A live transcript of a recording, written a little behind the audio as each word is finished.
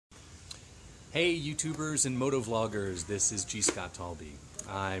Hey YouTubers and motovloggers, this is G. Scott Talby.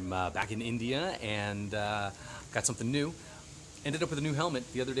 I'm back in India and got something new. Ended up with a new helmet.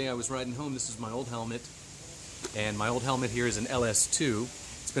 The other day I was riding home. This is my old helmet. And my old helmet here is an LS2.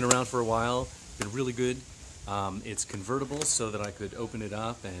 It's been around for a while, been really good. It's convertible so that I could open it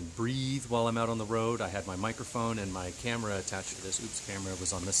up and breathe while I'm out on the road. I had my microphone and my camera attached to this. Oops, camera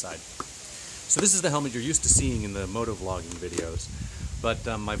was on this side. So this is the helmet you're used to seeing in the motovlogging videos. But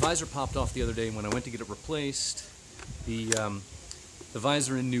my visor popped off the other day when I went to get it replaced. The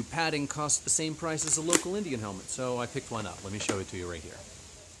visor and new padding cost the same price as a local Indian helmet, so I picked one up. Let me show it to you right here.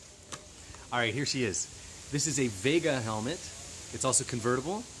 Alright, here she is. This is a Vega helmet. It's also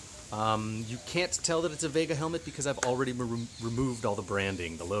convertible. You can't tell that it's a Vega helmet because I've already removed all the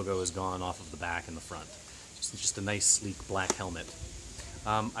branding. The logo is gone off of the back and the front. Just a nice, sleek black helmet.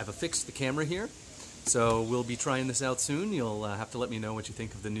 I've affixed the camera here. So we'll be trying this out soon. You'll have to let me know what you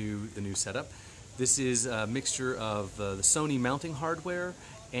think of the new setup. This is a mixture of the Sony mounting hardware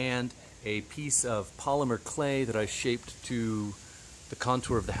and a piece of polymer clay that I shaped to the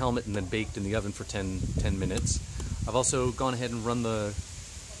contour of the helmet and then baked in the oven for 10 minutes. I've also gone ahead and run the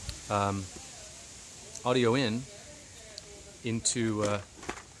audio into a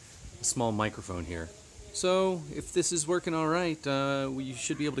small microphone here. So, if this is working all right, you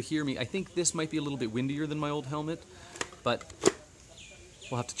should be able to hear me. I think this might be a little bit windier than my old helmet, but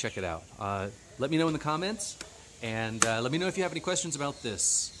we'll have to check it out. Let me know in the comments, and let me know if you have any questions about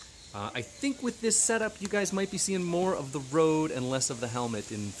this. I think with this setup, you guys might be seeing more of the road and less of the helmet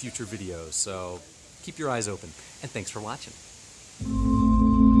in future videos, so keep your eyes open, and thanks for watching.